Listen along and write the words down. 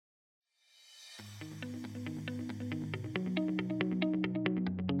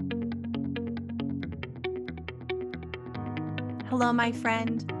Hello, my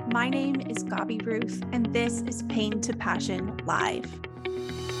friend. My name is Gabi Ruth, and this is Pain to Passion Live.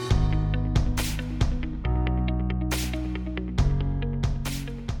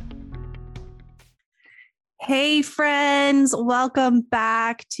 Hey, friends. Welcome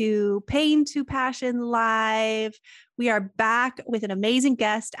back to Pain to Passion Live. We are back with an amazing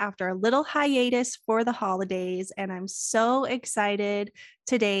guest after a little hiatus for the holidays, and I'm so excited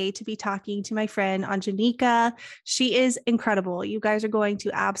today to be talking to my friend Onjeinika. She is incredible. You guys are going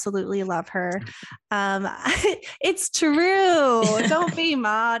to absolutely love her. It's true. Don't be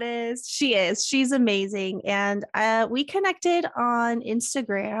modest. She is. She's amazing. And we connected on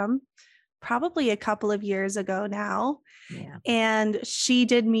Instagram probably a couple of years ago now. Yeah. And she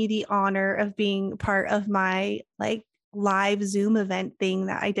did me the honor of being part of my live Zoom event thing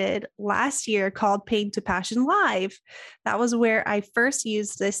that I did last year called Pain to Passion Live. That was where I first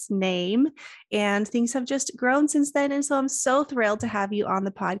used this name, and things have just grown since then. And so I'm so thrilled to have you on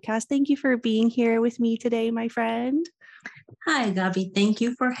the podcast. Thank you for being here with me today, my friend. Hi, Gabi. Thank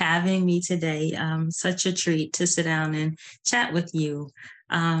you for having me today. Such a treat to sit down and chat with you.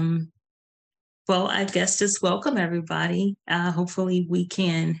 Well, I guess just welcome everybody. Hopefully we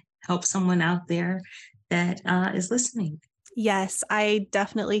can help someone out there that is listening. Yes, I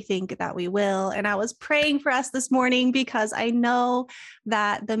definitely think that we will. And I was praying for us this morning because I know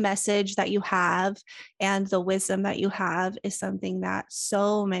that the message that you have and the wisdom that you have is something that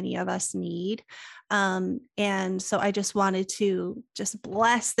so many of us need. And so I just wanted to just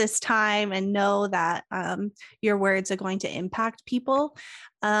bless this time and know that your words are going to impact people.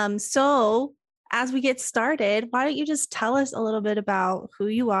 So as we get started, why don't you just tell us a little bit about who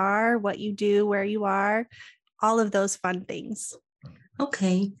you are, what you do, where you are, all of those fun things.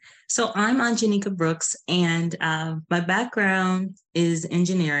 Okay, so I'm Onjeinika Brooks, and my background is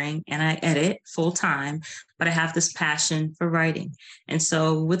engineering, and I edit full time, but I have this passion for writing. And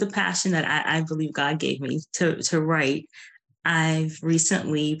so with the passion that I believe God gave me to write, I've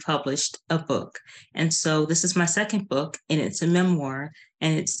recently published a book. And so this is my second book, and it's a memoir,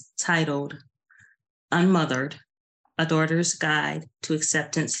 and it's titled Unmothered, A Daughter's Guide to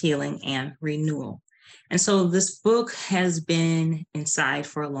Acceptance, Healing, and Renewal. And so this book has been inside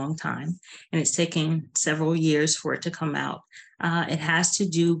for a long time, and it's taken several years for it to come out. It has to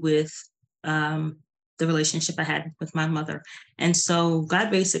do with the relationship I had with my mother. And so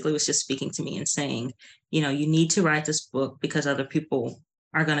God basically was just speaking to me and saying, you need to write this book because other people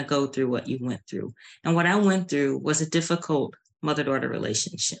are going to go through what you went through. And what I went through was a difficult mother-daughter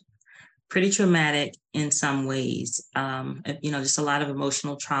relationship. Pretty traumatic in some ways, just a lot of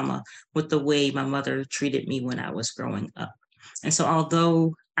emotional trauma with the way my mother treated me when I was growing up. And so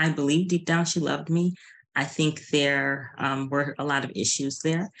although I believe deep down she loved me, I think there were a lot of issues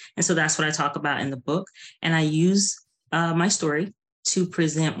there. And so that's what I talk about in the book. And I use my story to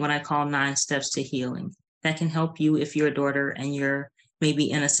present what I call 9 steps to healing that can help you if you're a daughter and you're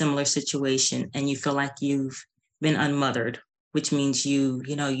maybe in a similar situation and you feel like you've been unmothered, which means you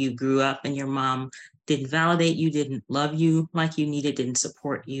grew up and your mom didn't validate you, didn't love you like you needed, didn't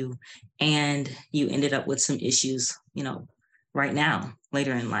support you, and you ended up with some issues, right now,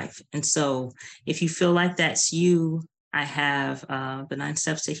 later in life. And so if you feel like that's you, I have the 9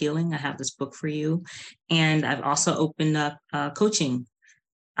 steps to healing. I have this book for you. And I've also opened up coaching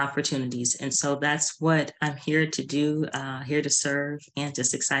opportunities. And so that's what I'm here to do, here to serve, and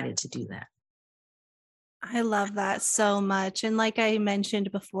just excited to do that. I love that so much. And like I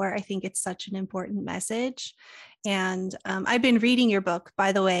mentioned before, I think it's such an important message. And I've been reading your book,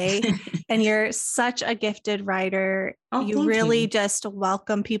 by the way, and you're such a gifted writer. You really just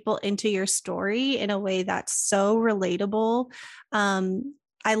welcome people into your story in a way that's so relatable.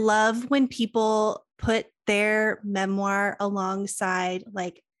 I love when people put their memoir alongside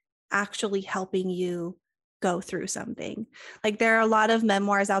actually helping you go through something. Like there are a lot of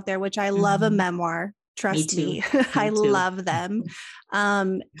memoirs out there, which I love a memoir. Trust me. I love them.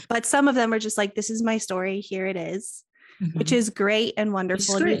 But some of them are just like, this is my story. Here it is, which is great and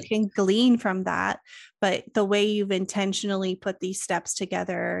wonderful. And you can glean from that. But the way you've intentionally put these steps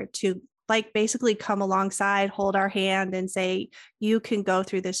together to basically come alongside, hold our hand and say, you can go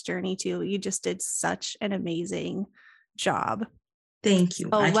through this journey too. You just did such an amazing job. Thank you.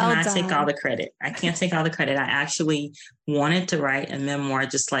 I cannot take all the credit. I can't take all the credit. I actually wanted to write a memoir,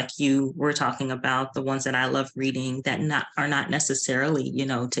 just like you were talking about, the ones that I love reading that are not necessarily,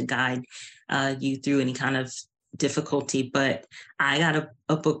 to guide you through any kind of difficulty. But I got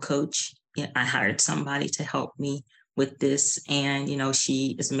a book coach. I hired somebody to help me with this. And,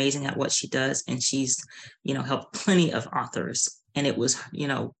 she is amazing at what she does. And she's, helped plenty of authors And it was,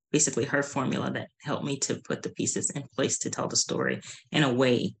 basically her formula that helped me to put the pieces in place to tell the story in a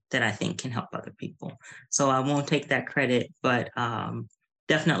way that I think can help other people. So I won't take that credit, but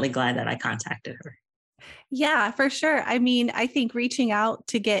definitely glad that I contacted her. Yeah, for sure. I mean, I think reaching out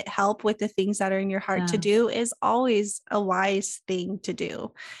to get help with the things that are in your heart to Yeah. do is always a wise thing to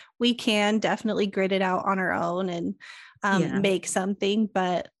do. We can definitely grit it out on our own and Yeah. make something,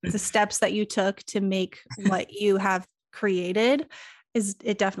 but the steps that you took to make what you have created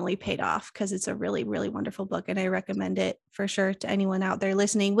it definitely paid off, because it's a really, really wonderful book. And I recommend it for sure to anyone out there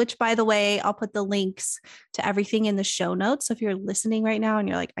listening, which, by the way, I'll put the links to everything in the show notes. So if you're listening right now and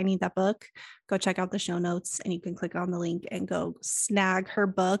you're like, I need that book, go check out the show notes and you can click on the link and go snag her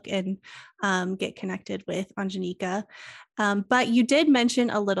book and get connected with Onjeinika. But you did mention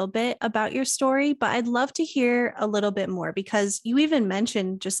a little bit about your story, but I'd love to hear a little bit more, because you even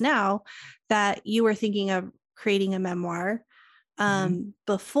mentioned just now that you were thinking of creating a memoir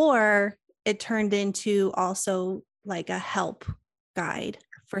before it turned into also like a help guide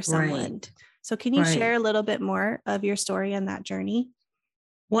for someone. Right. So can you share a little bit more of your story and that journey?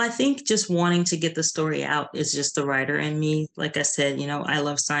 Well, I think just wanting to get the story out is just the writer in me. Like I said, I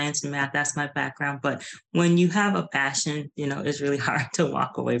love science and math. That's my background. But when you have a passion, it's really hard to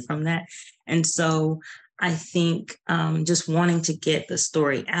walk away from that. And so I think just wanting to get the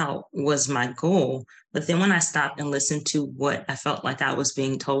story out was my goal. But then when I stopped and listened to what I felt like I was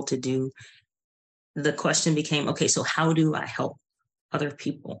being told to do, the question became, okay, so how do I help other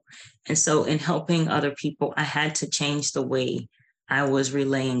people? And so in helping other people, I had to change the way I was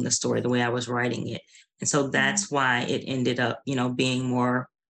relaying the story, the way I was writing it. And so that's why it ended up, being more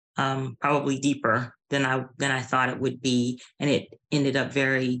probably deeper than I thought it would be. And it ended up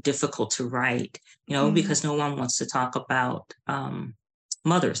very difficult to write, because no one wants to talk about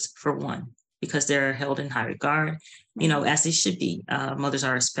mothers, for one, because they're held in high regard, as they should be. Mothers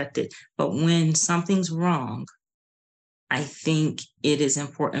are respected. But when something's wrong, I think it is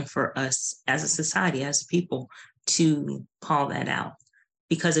important for us as a society, as people, to call that out.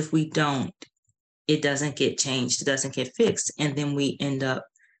 Because if we don't, it doesn't get changed, it doesn't get fixed. And then we end up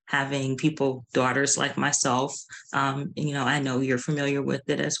having people, daughters like myself, I know you're familiar with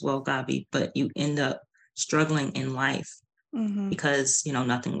it as well, Gabi, but you end up struggling in life because,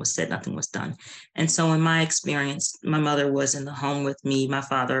 nothing was said, nothing was done. And so in my experience, my mother was in the home with me. My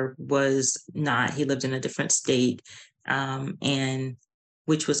father was not, he lived in a different state. And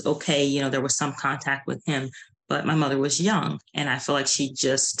which was okay. There was some contact with him, but my mother was young. And I feel like she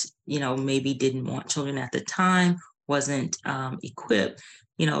just, maybe didn't want children at the time, wasn't equipped,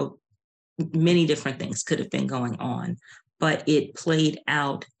 many different things could have been going on, but it played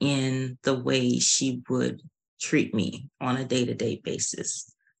out in the way she would treat me on a day-to-day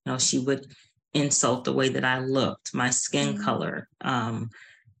basis. She would insult the way that I looked, my skin color.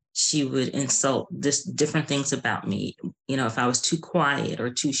 She would insult just different things about me. If I was too quiet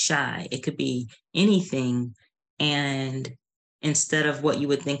or too shy, it could be anything. And instead of what you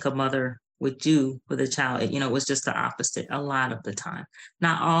would think a mother would do with a child, it was just the opposite a lot of the time.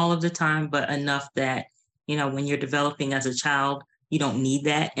 Not all of the time, but enough that, when you're developing as a child, you don't need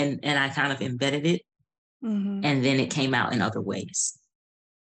that. And I kind of embedded it. And then it came out in other ways.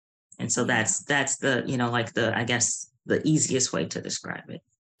 And so that's the, like I guess the easiest way to describe it.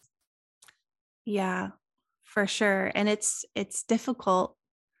 Yeah, for sure. And it's difficult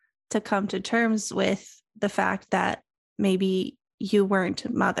to come to terms with the fact that maybe you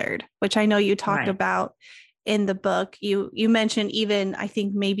weren't mothered, which I know you talk about in the book. You mentioned, even I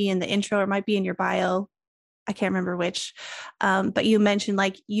think maybe in the intro, or it might be in your bio, I can't remember which, but you mentioned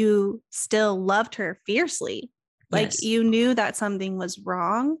like you still loved her fiercely. Like you knew that something was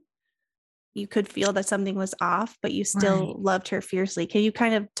wrong. You could feel that something was off, but you still loved her fiercely. Can you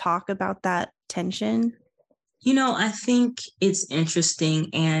kind of talk about that tension? I think it's interesting,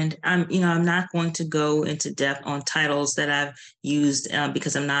 and I'm not going to go into depth on titles that I've used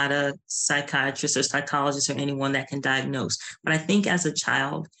because I'm not a psychiatrist or psychologist or anyone that can diagnose. But I think as a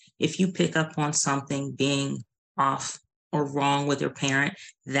child, if you pick up on something being off or wrong with your parent,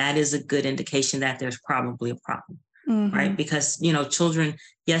 that is a good indication that there's probably a problem. Right. Because, children,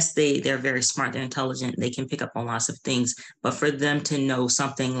 yes, they're very smart, they're intelligent, they can pick up on lots of things. But for them to know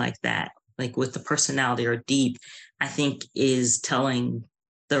something like that, like with the personality or deep, I think is telling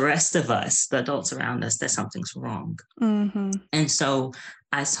the rest of us, the adults around us, that something's wrong. And so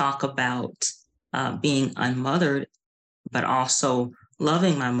I talk about being unmothered, but also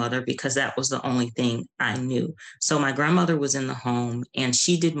loving my mother, because that was the only thing I knew. So my grandmother was in the home and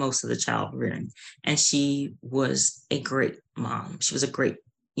she did most of the child rearing, and she was a great mom. She was a great,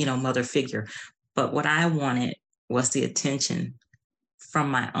 mother figure. But what I wanted was the attention from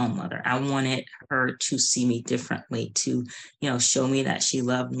my own mother. I wanted her to see me differently, to, show me that she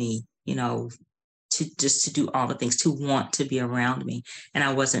loved me, to do all the things, to want to be around me. And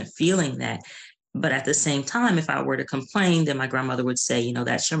I wasn't feeling that. But at the same time, if I were to complain, then my grandmother would say,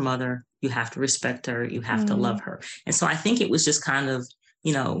 that's your mother. You have to respect her. You have to love her. And so I think it was just kind of,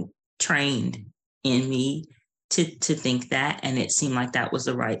 trained in me to think that. And it seemed like that was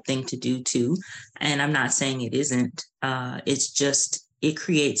the right thing to do too. And I'm not saying it isn't. It's just, it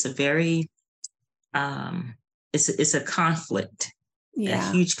creates a very, it's a conflict.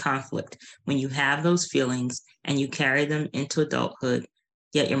 A huge conflict when you have those feelings and you carry them into adulthood,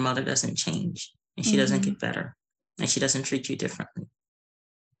 yet your mother doesn't change and she doesn't get better and she doesn't treat you differently.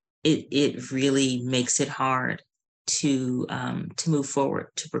 It really makes it hard to move forward,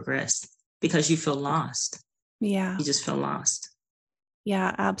 to progress, because you feel lost. Yeah. You just feel lost.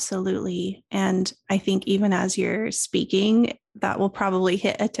 Yeah, absolutely. And I think even as you're speaking, that will probably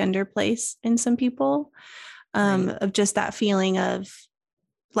hit a tender place in some people, of just that feeling of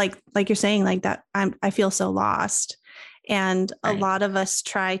like you're saying, like that I feel so lost. And a lot of us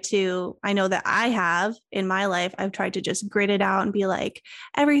try to, I know that I have in my life, I've tried to just grit it out and be like,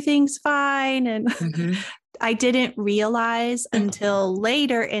 everything's fine. And I didn't realize until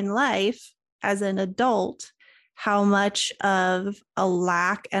later in life as an adult, how much of a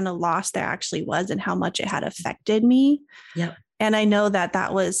lack and a loss there actually was and how much it had affected me. Yep. And I know that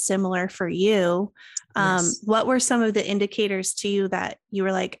that was similar for you. What were some of the indicators to you that you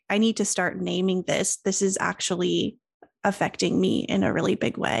were like, I need to start naming this? This is actually affecting me in a really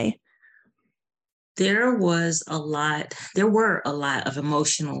big way. There were a lot of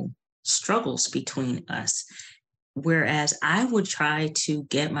emotional struggles between us. Whereas I would try to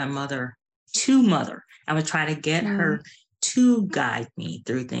get my mother to mother. I would try to get her to guide me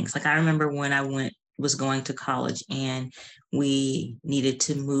through things. Like I remember when I was going to college and we needed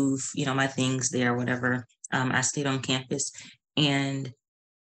to move, my things there, whatever. I stayed on campus and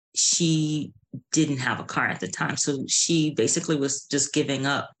she didn't have a car at the time. So she basically was just giving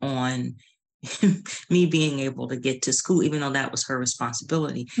up on me being able to get to school, even though that was her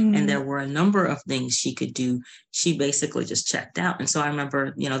responsibility. And there were a number of things she could do. She basically just checked out. And so I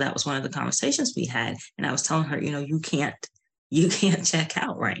remember, that was one of the conversations we had. And I was telling her, you can't check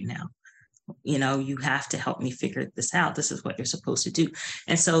out right now. You have to help me figure this out. This is what you're supposed to do.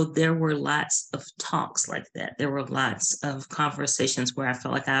 And so there were lots of talks like that. There were lots of conversations where I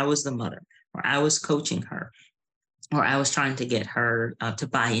felt like I was the mother, or I was coaching her, or I was trying to get her to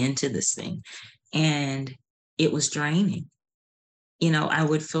buy into this thing. And it was draining. I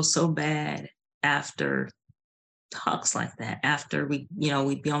would feel so bad after talks like that, after we'd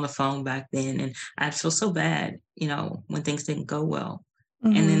be on the phone back then. And I'd feel so bad, when things didn't go well.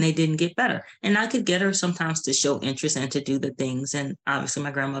 And then they didn't get better. And I could get her sometimes to show interest and to do the things. And obviously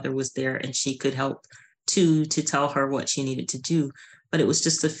my grandmother was there and she could help to tell her what she needed to do. But it was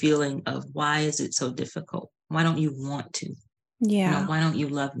just a feeling of, why is it so difficult? Why don't you want to? Yeah. Why don't you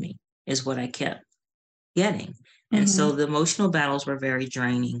love me? Is what I kept getting. And so the emotional battles were very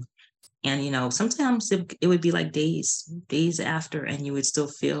draining. And, sometimes it would be like days after, and you would still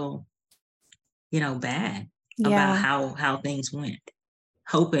feel, bad about how things went,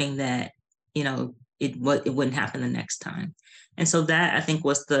 hoping that, it wouldn't happen the next time. And so that, I think,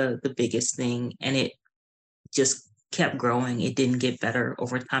 was the biggest thing. And it just kept growing. It didn't get better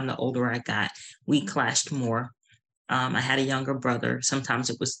over time. The older I got, we clashed more. I had a younger brother. Sometimes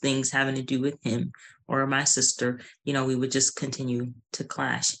it was things having to do with him or my sister. We would just continue to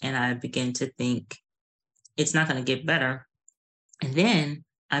clash. And I began to think it's not going to get better. And then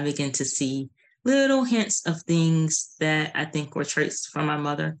I began to see little hints of things that I think were traits from my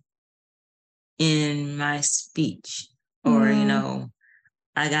mother in my speech, or,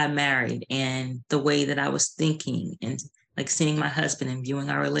 I got married and the way that I was thinking and like seeing my husband and viewing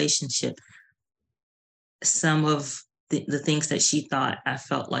our relationship. Some of the things that she thought, I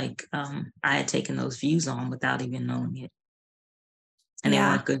felt like I had taken those views on without even knowing it. And they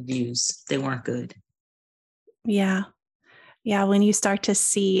weren't good views. They weren't good. Yeah. Yeah. When you start to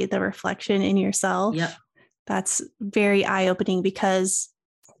see the reflection in yourself, that's very eye-opening, because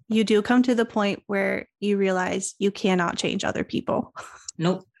you do come to the point where you realize you cannot change other people.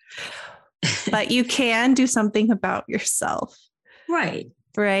 Nope. But you can do something about yourself. Right.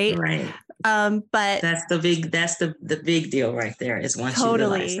 But that's the big deal right there, is once you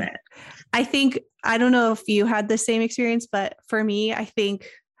realize that. I don't know if you had the same experience, but for me, I think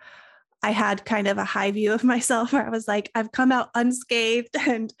I had kind of a high view of myself where I was like, I've come out unscathed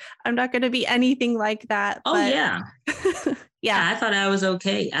and I'm not going to be anything like that. Oh, but yeah. I thought I was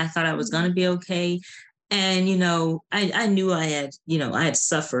okay. I thought I was going to be okay. And, I knew I had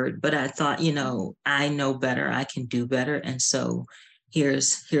suffered, but I thought, I know better, I can do better. And so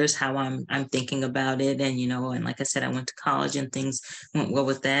here's how I'm thinking about it. And, and like I said, I went to college and things went well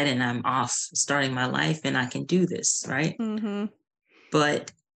with that, and I'm off starting my life and I can do this. Right. Mm-hmm.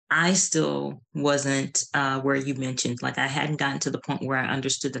 But I still wasn't where you mentioned, like I hadn't gotten to the point where I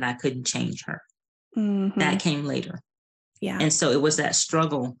understood that I couldn't change her. Mm-hmm. That came later. Yeah. And so it was that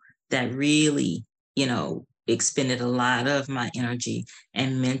struggle that really, expended a lot of my energy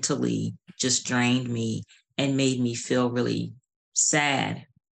and mentally just drained me and made me feel really sad,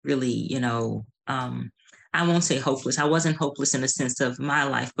 really, I won't say hopeless. I wasn't hopeless in the sense of my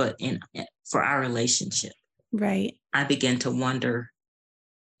life, but for our relationship. Right. I began to wonder,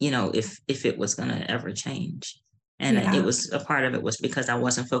 if it was going to ever change. And Yeah. it was a part of it was because I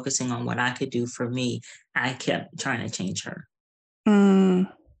wasn't focusing on what I could do for me. I kept trying to change her.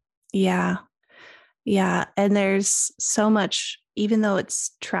 Yeah. Yeah. And there's so much, even though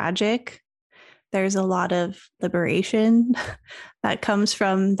it's tragic, there's a lot of liberation that comes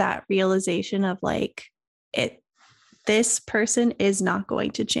from that realization of like, this person is not going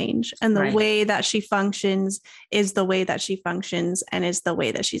to change. And the way that she functions is the way that she functions and is the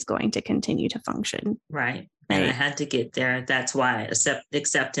way that she's going to continue to function. Right. And I had to get there. That's why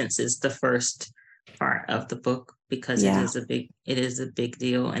acceptance is the first part of the book, because it is a big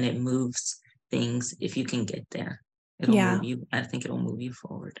deal, and it moves things. If you can get there, it'll move you. I think it'll move you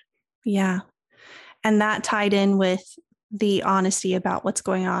forward. Yeah. And that tied in with the honesty about what's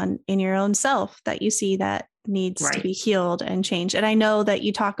going on in your own self that you see that needs to be healed and changed. And I know that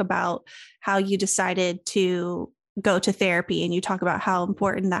you talk about how you decided to go to therapy, and you talk about how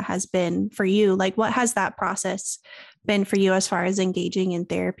important that has been for you. Like, what has that process been for you as far as engaging in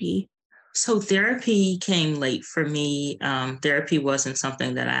therapy? So therapy came late for me. Therapy wasn't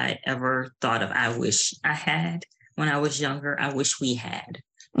something that I ever thought of. I wish I had when I was younger. I wish we had.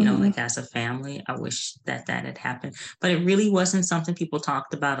 Like as a family, I wish that had happened, but it really wasn't something people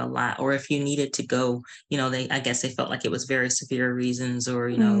talked about a lot. Or if you needed to go, I guess they felt like it was very severe reasons, or,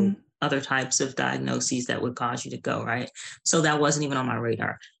 other types of diagnoses that would cause you to go. Right. So that wasn't even on my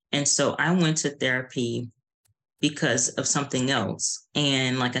radar. And so I went to therapy because of something else.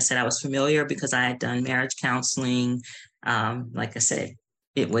 And like I said, I was familiar because I had done marriage counseling. Like I said,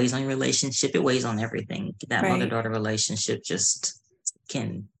 it weighs on your relationship. It weighs on everything. That mother-daughter relationship just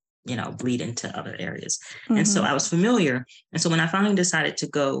can, bleed into other areas. And so I was familiar. And so when I finally decided to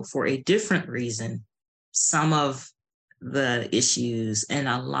go for a different reason, some of the issues and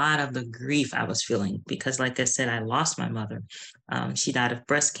a lot of the grief I was feeling, because like I said, I lost my mother. She died of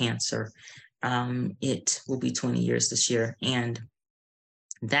breast cancer. It will be 20 years this year. And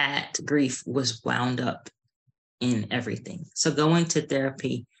that grief was wound up in everything. So going to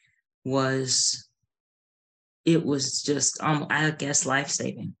therapy was just, I guess,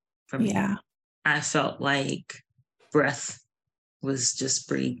 life-saving for me. Yeah. I felt like breath was just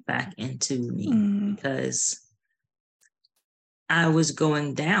breathed back into me because I was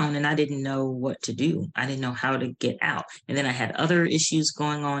going down and I didn't know what to do. I didn't know how to get out. And then I had other issues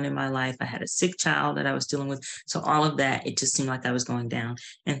going on in my life. I had a sick child that I was dealing with. So all of that, it just seemed like I was going down.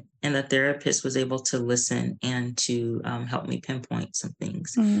 And the therapist was able to listen and to help me pinpoint some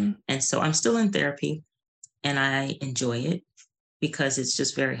things. And so I'm still in therapy and I enjoy it because it's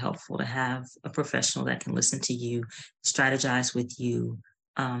just very helpful to have a professional that can listen to you, strategize with you,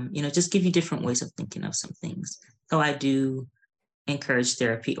 just give you different ways of thinking of some things. So I do encourage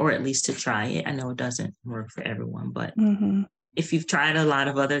therapy, or at least to try it. I know it doesn't work for everyone, but if you've tried a lot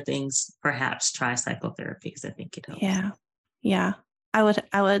of other things, perhaps try psychotherapy, because I think it helps. Yeah. I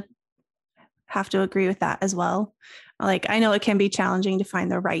would have to agree with that as well. Like, I know it can be challenging to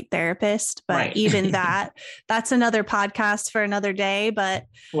find the right therapist, but even that's another podcast for another day, but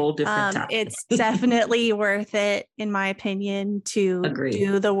whole different topic. It's definitely worth it, in my opinion, to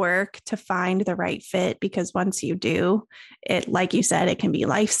do the work to find the right fit, because once you do it, like you said, it can be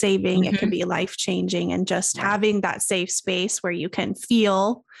life-saving, it can be life-changing, and just having that safe space where you can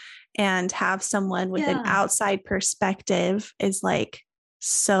feel and have someone with an outside perspective is like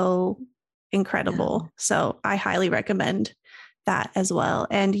so incredible. So I highly recommend that as well.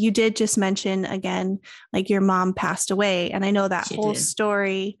 And you did just mention again, like your mom passed away. And I know that whole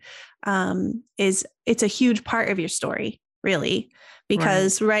story it's a huge part of your story, really,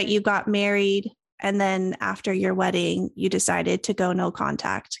 because you got married, and then after your wedding, you decided to go no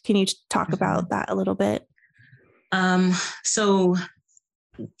contact. Can you talk about that a little bit? So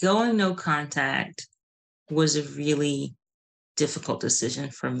going no contact was a really difficult decision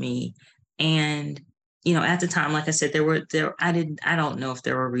for me. And at the time, like I said, I don't know if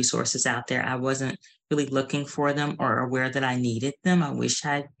there were resources out there. I wasn't really looking for them or aware that I needed them. I wish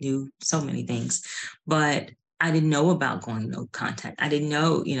I knew so many things, but I didn't know about going no contact. I didn't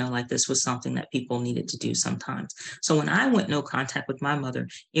know, like this was something that people needed to do sometimes. So when I went no contact with my mother,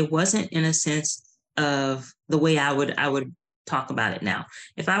 it wasn't in a sense of the way I would talk about it now.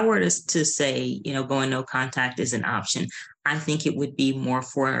 If I were to say, going no contact is an option, I think it would be more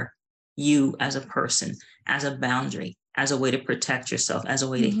for you as a person, as a boundary, as a way to protect yourself, as a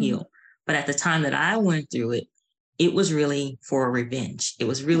way to heal. But at the time that I went through it, it was really for revenge. It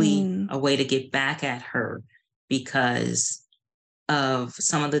was really a way to get back at her because of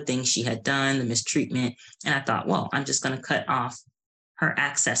some of the things she had done, the mistreatment. And I thought, well, I'm just going to cut off her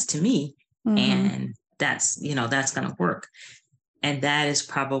access to me. And that's going to work. And that is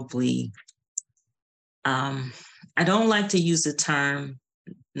probably, I don't like to use the term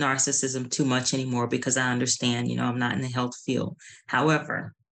narcissism too much anymore because I understand, I'm not in the health field.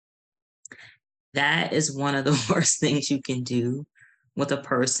 However, that is one of the worst things you can do with a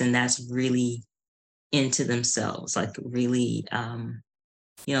person that's really into themselves, like really,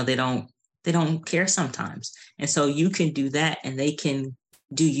 they don't care sometimes. And so you can do that and they can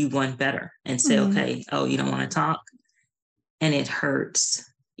do you one better and say, okay, oh, you don't want to talk? And it hurts,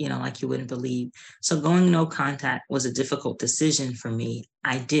 like you wouldn't believe. So going no contact was a difficult decision for me.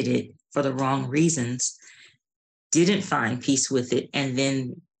 I did it for the wrong reasons, didn't find peace with it. And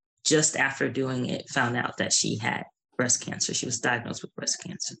then just after doing it, found out that she had breast cancer. She was diagnosed with breast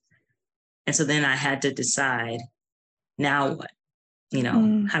cancer. And so then I had to decide, now what?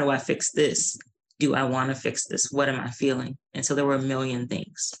 How do I fix this? Do I want to fix this? What am I feeling? And so there were a million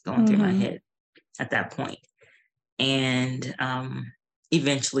things going through my head at that point. And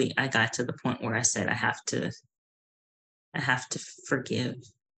eventually I got to the point where I said, I have to forgive.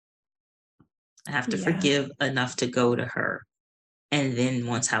 I have to forgive enough to go to her. And then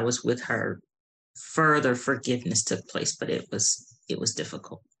once I was with her, further forgiveness took place, but it was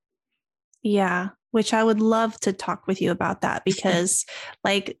difficult. Yeah, which I would love to talk with you about that because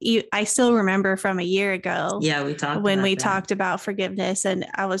I still remember from a year ago. Yeah, we talked about forgiveness, and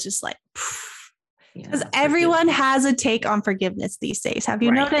I was just like, because everyone has a take on forgiveness these days. Have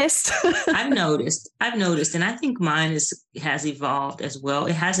you noticed? I've noticed. And I think mine has evolved as well.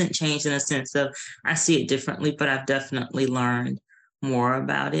 It hasn't changed in a sense of I see it differently, but I've definitely learned more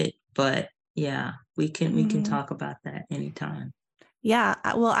about it. But yeah, we can talk about that anytime. Yeah,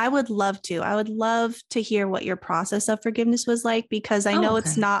 well, I would love to. I would love to hear what your process of forgiveness was like, because I know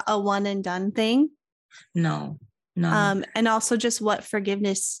it's not a one and done thing. No. And also just what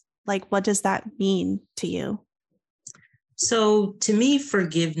forgiveness, what does that mean to you? So to me,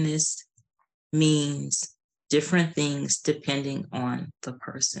 forgiveness means different things depending on the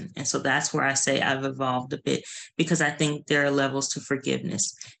person. And so that's where I say I've evolved a bit, because I think there are levels to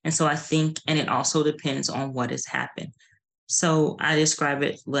forgiveness. And so I think, and it also depends on what has happened. So I describe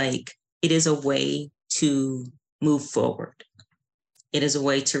it like it is a way to move forward. It is a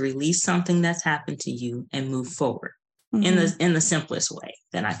way to release something that's happened to you and move forward in the simplest way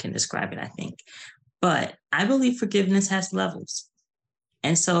that I can describe it, I think. But I believe forgiveness has levels.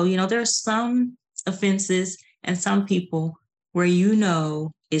 And so, there are some offenses and some people where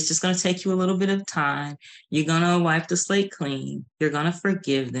it's just going to take you a little bit of time. You're going to wipe the slate clean. You're going to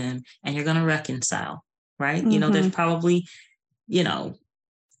forgive them and you're going to reconcile. Right? There's probably,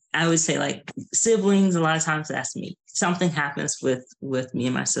 I would say like siblings, a lot of times that's me. Something happens with me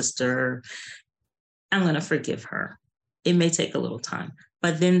and my sister. I'm going to forgive her. It may take a little time,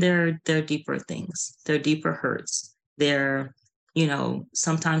 but then there are deeper things. There are deeper hurts. There are,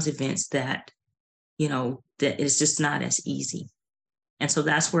 sometimes events that it's just not as easy. And so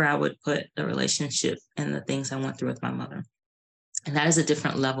that's where I would put the relationship and the things I went through with my mother. And that is a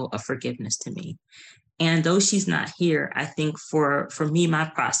different level of forgiveness to me. And though she's not here, I think for me, my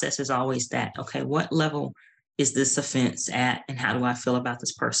process is always that, okay, what level is this offense at? And how do I feel about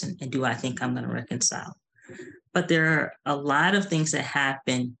this person? And do I think I'm going to reconcile? But there are a lot of things that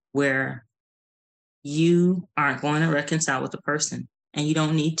happen where you aren't going to reconcile with the person and you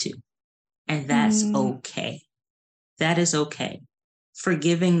don't need to. And that's okay. That is okay.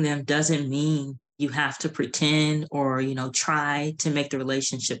 Forgiving them doesn't mean you have to pretend or, try to make the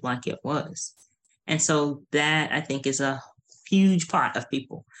relationship like it was. And so that, I think, is a huge part of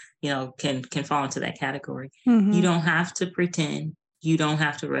people, can fall into that category. You don't have to pretend. You don't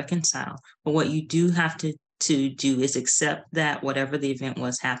have to reconcile. But what you do have to do is accept that whatever the event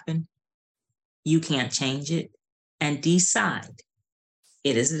was happened, you can't change it, and decide.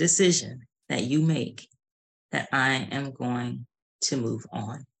 It is a decision that you make that I am going to move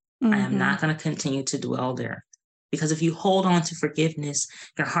on. I am Mm-hmm. not going to continue to dwell there. Because if you hold on to forgiveness,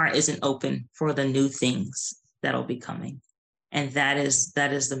 your heart isn't open for the new things that'll be coming. And that is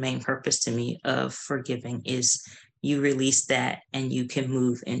the main purpose to me of forgiving, is you release that and you can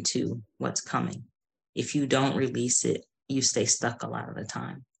move into what's coming. If you don't release it, you stay stuck a lot of the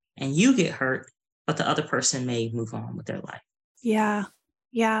time and you get hurt, but the other person may move on with their life. Yeah.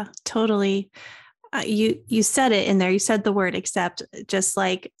 Yeah, totally. You said it in there. You said the word accept, just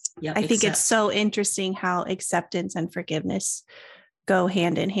like, Yep, I think accept. it's so interesting how acceptance and forgiveness go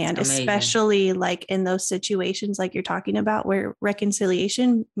hand in hand, Amazing. especially like in those situations like you're talking about where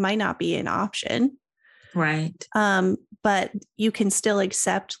reconciliation might not be an option. Right. But you can still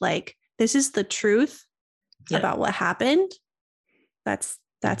accept, like, this is the truth about what happened. That's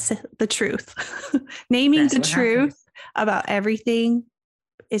the truth. Naming the truth about everything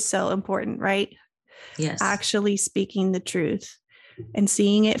is so important, right? Yes. Actually speaking the truth and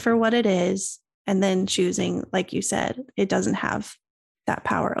seeing it for what it is, and then choosing, like you said, it doesn't have that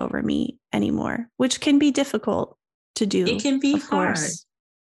power over me anymore, which can be difficult to do. It can be of hard. course.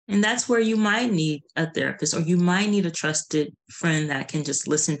 And that's where you might need a therapist, or you might need a trusted friend that can just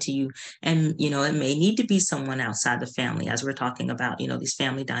listen to you. And, it may need to be someone outside the family, as we're talking about, these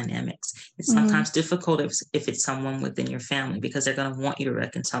family dynamics. It's sometimes difficult if it's someone within your family, because they're going to want you to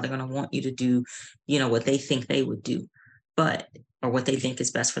reconcile. They're going to want you to do, what they think they would do, or what they think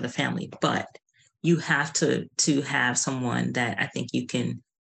is best for the family. But you have to have someone that I think you can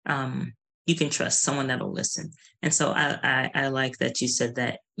trust, someone that'll listen. And so I like that you said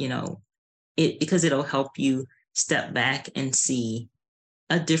that, because it'll help you step back and see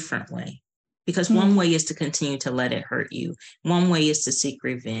a different way. Because one way is to continue to let it hurt you. One way is to seek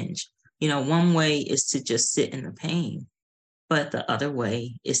revenge. One way is to just sit in the pain. But the other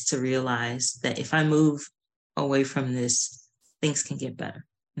way is to realize that if I move away from this, things can get better.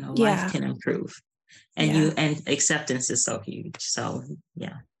 Life can improve. And and acceptance is so huge. So,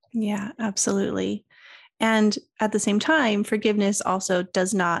 yeah. Yeah, absolutely. And at the same time, forgiveness also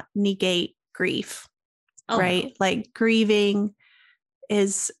does not negate grief, right? No. Like, grieving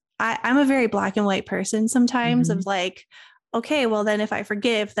is, I'm a very black and white person sometimes, of like, okay, well then if I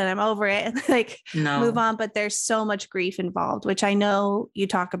forgive, then I'm over it and like move on. But there's so much grief involved, which I know you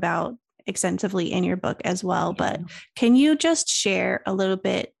talk about extensively in your book as well. Yeah. But can you just share a little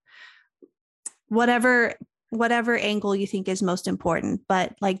bit, whatever angle you think is most important,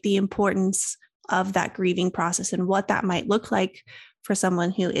 but like the importance of that grieving process and what that might look like for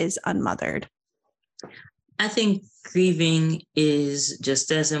someone who is unmothered? I think grieving is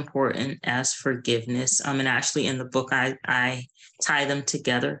just as important as forgiveness. And actually in the book, I tie them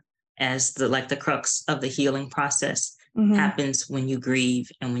together as the crux of the healing process happens when you grieve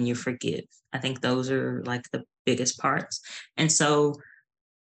and when you forgive. I think those are like the biggest parts. And so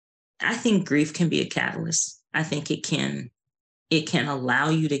I think grief can be a catalyst. I think it can allow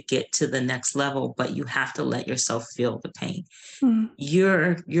you to get to the next level, but you have to let yourself feel the pain.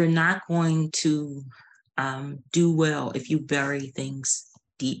 You're not going to do well if you bury things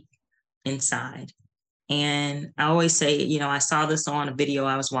deep inside. And I always say, I saw this on a video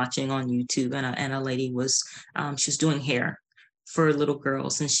I was watching on YouTube, and a lady was, she was doing hair for little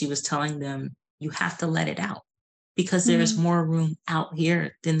girls, and she was telling them, you have to let it out, because there's more room out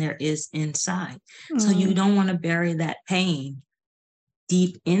here than there is inside. So you don't want to bury that pain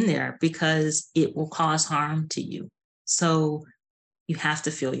deep in there, because it will cause harm to you. So you have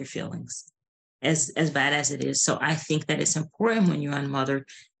to feel your feelings, as bad as it is. So I think that it's important when you're unmothered,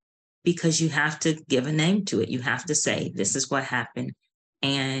 because you have to give a name to it. You have to say, this is what happened.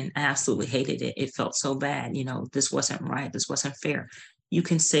 And I absolutely hated it. It felt so bad. This wasn't right. This wasn't fair. You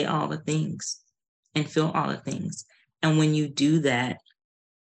can say all the things and feel all the things. And when you do that,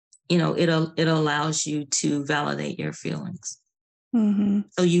 it allows you to validate your feelings. So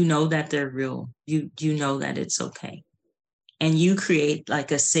that they're real. You know that it's okay. And you create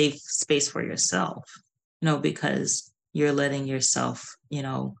like a safe space for yourself, because you're letting yourself,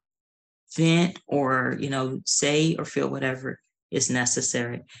 vent or, say or feel whatever is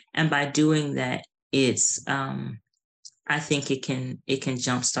necessary. And by doing that, it's, I think it can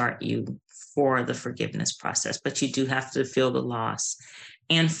jumpstart you for the forgiveness process, but you do have to feel the loss.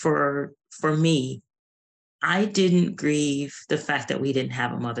 And for me, I didn't grieve the fact that we didn't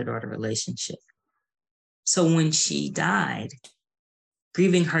have a mother-daughter relationship. So when she died,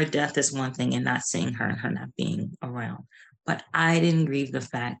 grieving her death is one thing, and not seeing her and her not being around. But I didn't grieve the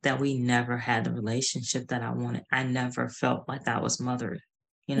fact that we never had the relationship that I wanted. I never felt like I was mothered,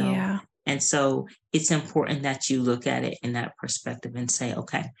 Yeah. And so it's important that you look at it in that perspective and say,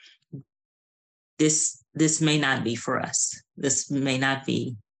 okay, this may not be for us. This may not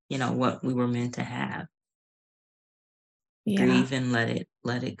be, what we were meant to have. Yeah. Grieve and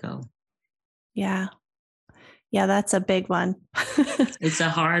let it go. Yeah. Yeah, that's a big one. It's a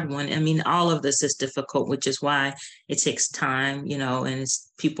hard one. I mean, all of this is difficult, which is why it takes time, and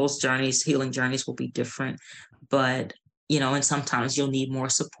it's people's journeys, healing journeys will be different. But, and sometimes you'll need more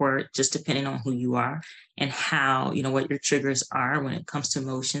support just depending on who you are and how, what your triggers are when it comes to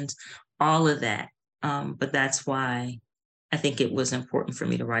emotions, all of that. But that's why I think it was important for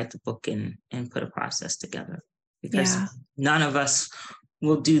me to write the book and put a process together, because none of us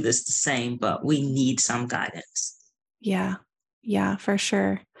will do this the same, but we need some guidance. Yeah. Yeah, for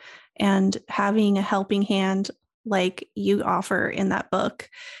sure. And having a helping hand like you offer in that book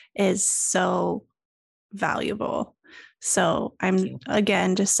is so valuable. So I'm,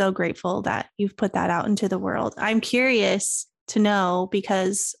 again, just so grateful that you've put that out into the world. I'm curious to know,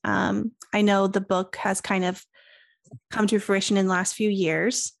 because I know the book has kind of come to fruition in the last few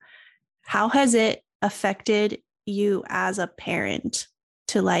years. How has it affected you as a parent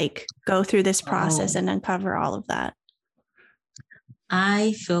to like go through this process and uncover all of that?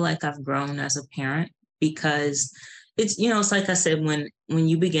 I feel like I've grown as a parent, because it's, it's like I said, when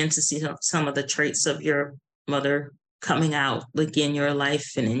you begin to see some of the traits of your mother coming out, like in your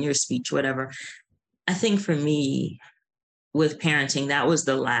life and in your speech, whatever. I think for me, with parenting, that was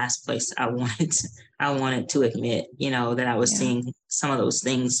the last place I wanted to admit, that I was seeing some of those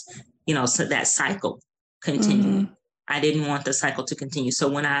things, so that cycle continuing. Mm-hmm. I didn't want the cycle to continue. So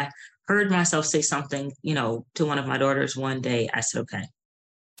when I heard myself say something, to one of my daughters one day, I said, okay,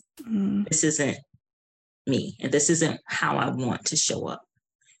 this isn't me, and this isn't how I want to show up.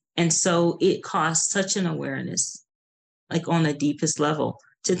 And so it caused such an awareness, like on the deepest level,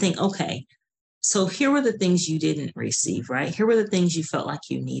 to think, okay, so here were the things you didn't receive, right? Here were the things you felt like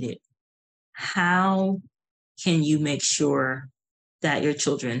you needed. How can you make sure that your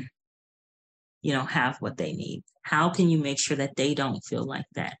children, have what they need? How can you make sure that they don't feel like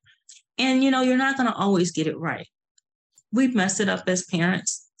that? And, you're not going to always get it right. We mess it up as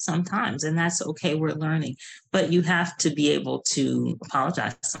parents sometimes, and that's okay. We're learning, but you have to be able to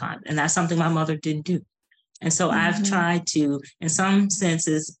apologize sometimes. And that's something my mother didn't do. And so I've tried to, in some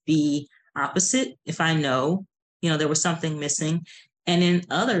senses, be opposite if I know, there was something missing. And in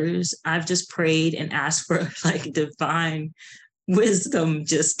others, I've just prayed and asked for like divine wisdom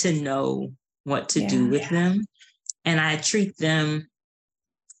just to know what to do with them. And I treat them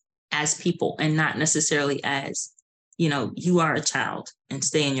as people and not necessarily as, you are a child and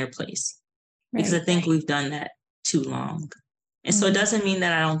stay in your place. Because I think we've done that too long. And so it doesn't mean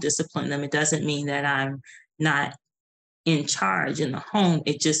that I don't discipline them. It doesn't mean that I'm not in charge in the home.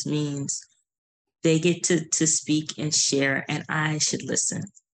 It just means they get to speak and share, and I should listen.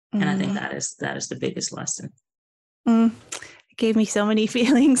 And I think that is the biggest lesson. It gave me so many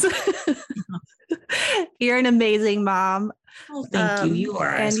feelings. You're an amazing mom. Oh, thank you. You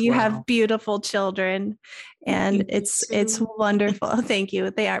are, and you have beautiful children, and it's wonderful. Thank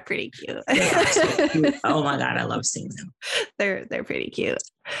you. They are pretty cute. They are so cute. Oh my God, I love seeing them. They're pretty cute.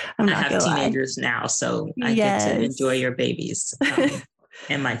 I have teenagers now, so I get to enjoy your babies.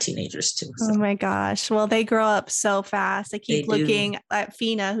 And my teenagers too. So. Oh my gosh. Well, they grow up so fast. I keep looking at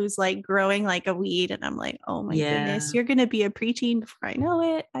Fina, who's like growing like a weed. And I'm like, oh my goodness, you're going to be a preteen before I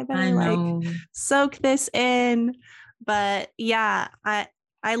know it. I better like soak this in. But yeah,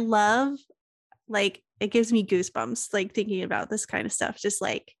 I love, like, it gives me goosebumps, like thinking about this kind of stuff, just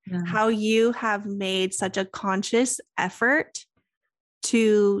like how you have made such a conscious effort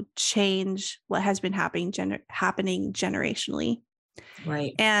to change what has been happening generationally.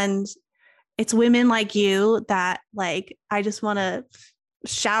 Right. And it's women like you that, like, I just want to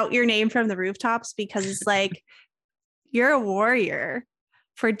shout your name from the rooftops, because it's like, you're a warrior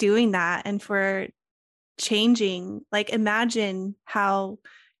for doing that and for changing. Like, imagine how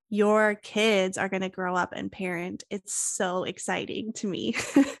your kids are going to grow up and parent. It's so exciting to me.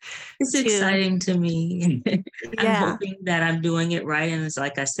 It's exciting to me. I'm hoping that I'm doing it right. And it's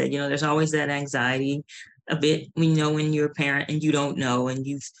like I said, there's always that anxiety a bit when you're a parent and you don't know, and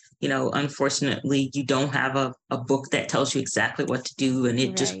unfortunately you don't have a book that tells you exactly what to do and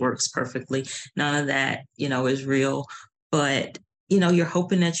it just works perfectly. None of that, is real, but you're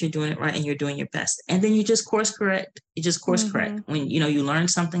hoping that you're doing it right and you're doing your best. And then you just course correct. Correct. When, you learn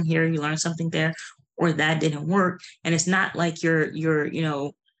something here, you learn something there, or that didn't work. And it's not like you're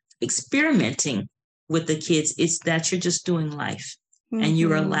experimenting with the kids. It's that you're just doing life and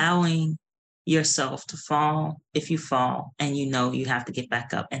you're allowing yourself to fall if you fall, and you have to get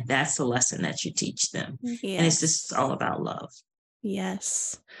back up. And that's the lesson that you teach them. Yes. And it's just all about love.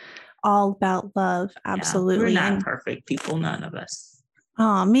 Yes. All about love. Absolutely. We're not perfect people, none of us.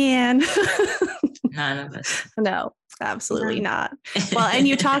 Oh man. None of us. No, absolutely No. not. Well, and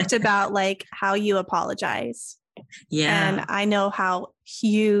you talked about like how you apologize. And Yeah, I know how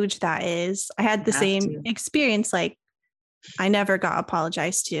huge that is. I had you the have same to. experience. Like, I never got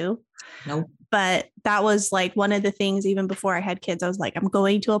apologized to, Nope. but that was like one of the things, even before I had kids, I was like, I'm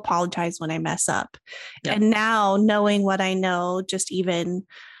going to apologize when I mess up. Yep. And now, knowing what I know, just even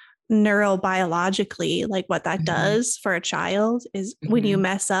neurobiologically, like what that Mm-hmm. does for a child is when you Mm-hmm.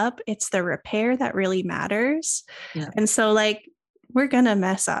 mess up, it's the repair that really matters. Yeah. And so, like, we're going to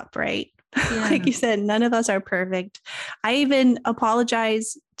mess up, right? Yeah. Like you said, none of us are perfect. I even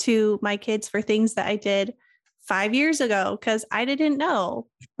apologize to my kids for things that I did 5 years ago because I didn't know.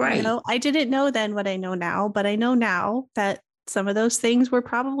 Right. I didn't know then what I know now, but I know now that some of those things were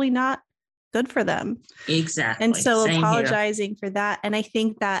probably not good for them. And Exactly. so Same here. apologizing for that. And I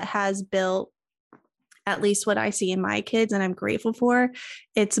think that has built, at least what I see in my kids, and I'm grateful for,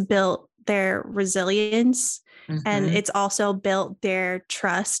 it's built their resilience, and Mm-hmm. it's also built their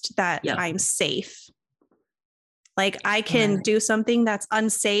trust that Yep. I'm safe. Like I can Right. do something that's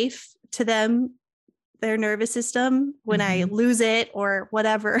unsafe to them, their nervous system, when I Mm-hmm. lose it or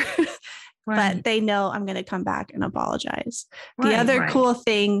whatever. But Right. they know I'm going to come back and apologize. The Right. other Right. cool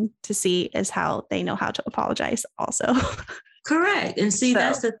thing to see is how they know how to apologize also. Correct. And see,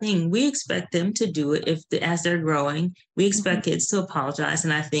 that's So, the thing. We expect them to do it as they're growing. We mhm. expect kids to apologize.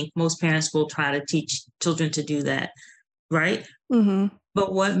 And I think most parents will try to teach children to do that. Right. Mhm.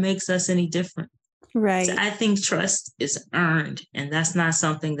 But what makes us any different? So Right. I think trust is earned. And that's not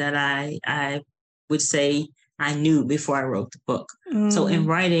something that I would say I knew before I wrote the book. So in Mm,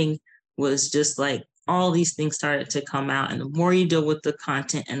 writing was just like all these things started to come out. And the more you deal with the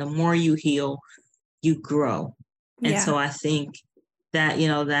content and the more you heal, you grow. And yeah. so I think that,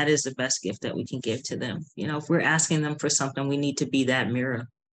 that is the best gift that we can give to them. If we're asking them for something, we need to be that mirror.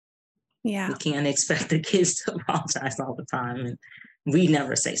 Yeah. We can't expect the kids to apologize all the time. And we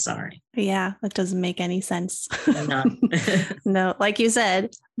never say sorry. Yeah. That doesn't make any sense. None. No, like you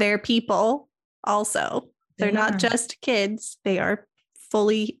said, they're people also. They're They not are. just kids, they are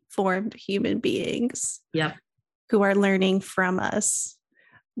fully formed human beings Yep. who are learning from us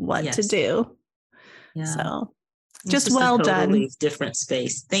what to Yes. do. Yeah. So, It's just just a well done. totally different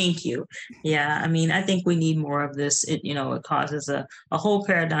space. Thank you. Yeah. I mean, I think we need more of this. It causes a whole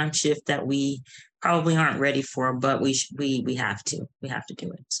paradigm shift that we probably aren't ready for, but we have to. We have to do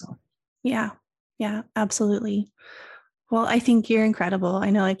it. So Yeah. Yeah, absolutely. Well, I think you're incredible.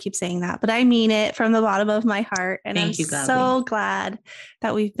 I know I keep saying that, but I mean it from the bottom of my heart. And I'm thank you, Gabi. so glad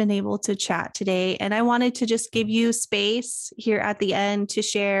that we've been able to chat today. And I wanted to just give you space here at the end to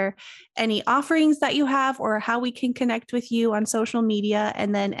share any offerings that you have or how we can connect with you on social media,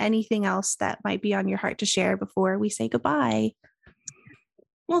 and then anything else that might be on your heart to share before we say goodbye.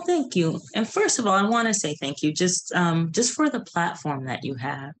 Well, thank you. And first of all, I want to say thank you just for the platform that you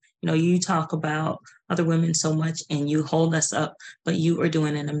have. You talk about other women so much and you hold us up, but you are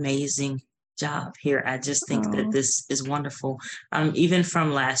doing an amazing job here. I just think that Oh, this is wonderful. Even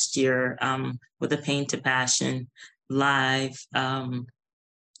from last year, with the Pain to Passion live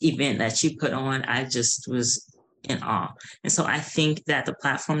event that you put on, I just was in awe. And so I think that the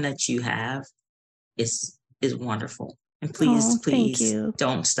platform that you have is wonderful. And please, oh, thank please you.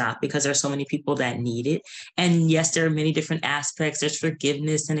 don't stop, because there's so many people that need it. And yes, there are many different aspects. There's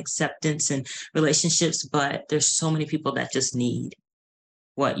forgiveness and acceptance and relationships, but there's so many people that just need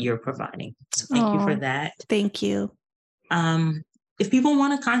what you're providing. So thank you for Oh, that. thank you. Um, if people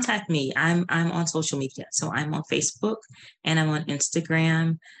want to contact me, I'm on social media. So I'm on Facebook and I'm on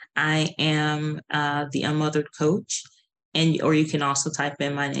Instagram. I am the Unmothered Coach. Or you can also type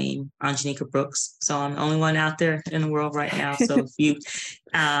in my name, Onjeinika Brooks. So I'm the only one out there in the world right now. So if you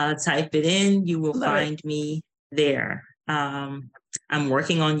type it in, you will Love it. find me there. I'm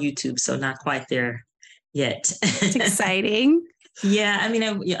working on YouTube, so not quite there yet. It's exciting. Yeah, I mean,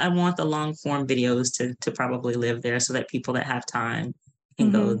 I want the long form videos to probably live there so that people that have time can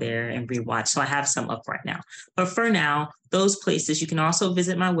go Mm-hmm. there and rewatch. So I have some up right now. But for now, those places, you can also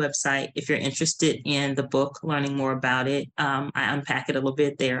visit my website if you're interested in the book, learning more about it. I unpack it a little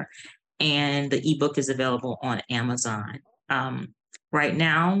bit there. And the ebook is available on Amazon. Right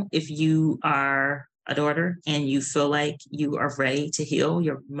now, if you are a daughter and you feel like you are ready to heal,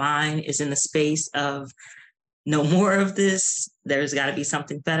 your mind is in the space of no more of this, there's got to be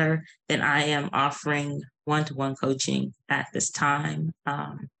something better, then I am offering one-to-one coaching at this time.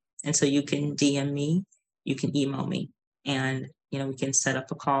 And so you can DM me, you can email me, and we can set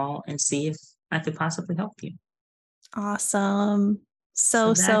up a call and see if I could possibly help you. Awesome.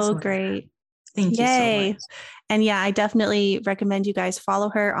 So So, that's so what I have. great. Thank you so much. Yay. And yeah, I definitely recommend you guys follow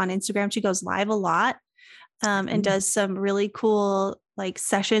her on Instagram. She goes live a lot and does some really cool like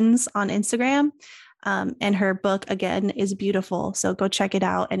sessions on Instagram. And her book, again, is beautiful. So go check it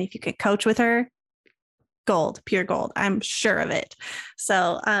out. And if you could coach with her, gold, pure gold. I'm sure of it.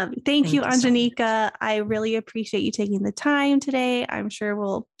 So thank you, Onjeinika. So I really appreciate you taking the time today. I'm sure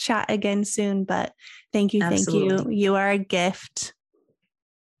we'll chat again soon, but thank you. Absolutely. Thank you. You are a gift.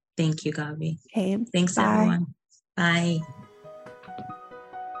 Thank you, Gabi. Okay. Thanks, bye. Everyone. Bye.